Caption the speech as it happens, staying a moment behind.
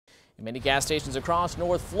Many gas stations across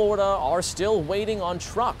North Florida are still waiting on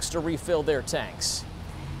trucks to refill their tanks.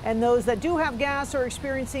 And those that do have gas are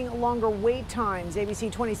experiencing longer wait times.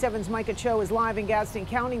 ABC 27's Micah Cho is live in Gadsden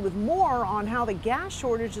County with more on how the gas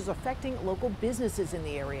shortage is affecting local businesses in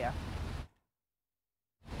the area.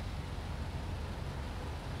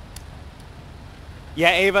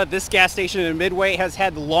 Yeah, Ava, this gas station in Midway has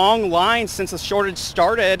had long lines since the shortage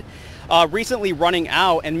started, recently running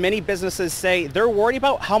out, and many businesses say they're worried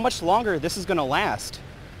about how much longer this is going to last.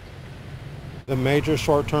 The major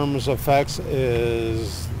short-term effects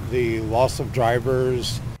is the loss of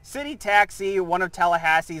drivers. City Taxi, one of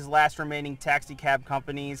Tallahassee's last remaining taxi cab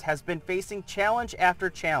companies, has been facing challenge after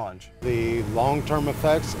challenge. The long-term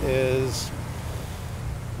effects is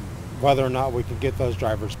whether or not we can get those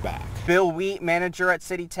drivers back. Bill Wheat, manager at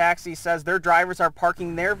City Taxi, says their drivers are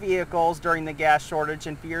parking their vehicles during the gas shortage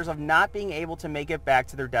in fears of not being able to make it back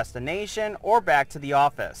to their destination or back to the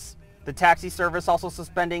office. The taxi service also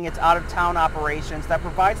suspending its out-of-town operations that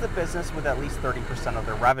provides the business with at least 30% of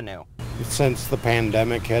their revenue. Since the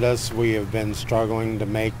pandemic hit us, we have been struggling to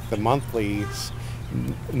make the monthlies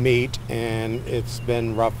meet, and it's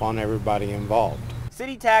been rough on everybody involved.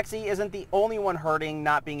 City Taxi isn't the only one hurting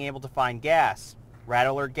not being able to find gas.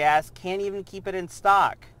 Rattler Gas can't even keep it in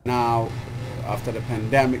stock. Now, after the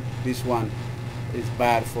pandemic, this one is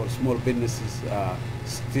bad for small businesses.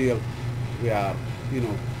 Still, we are,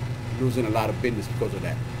 losing a lot of business because of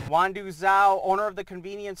that. Wandu Zhao, owner of the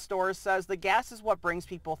convenience store, says the gas is what brings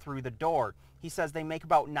people through the door. He says they make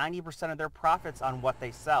about 90% of their profits on what they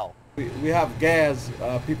sell. We have gas.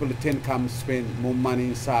 People tend to come spend more money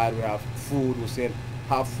inside. We have food. We sell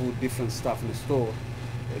hot food, different stuff in the store.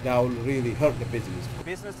 That will really hurt the business.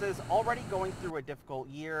 Businesses already going through a difficult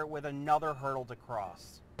year with another hurdle to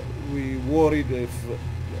cross. We worried if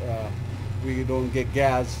we don't get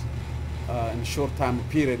gas in a short time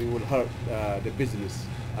period, it will hurt the business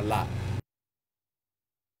a lot.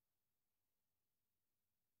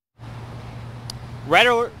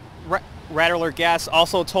 Rattler Gas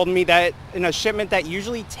also told me that in a shipment that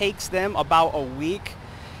usually takes them about a week,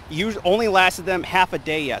 only lasted them half a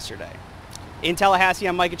day yesterday. In Tallahassee,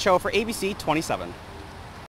 I'm Micah Cho for ABC 27.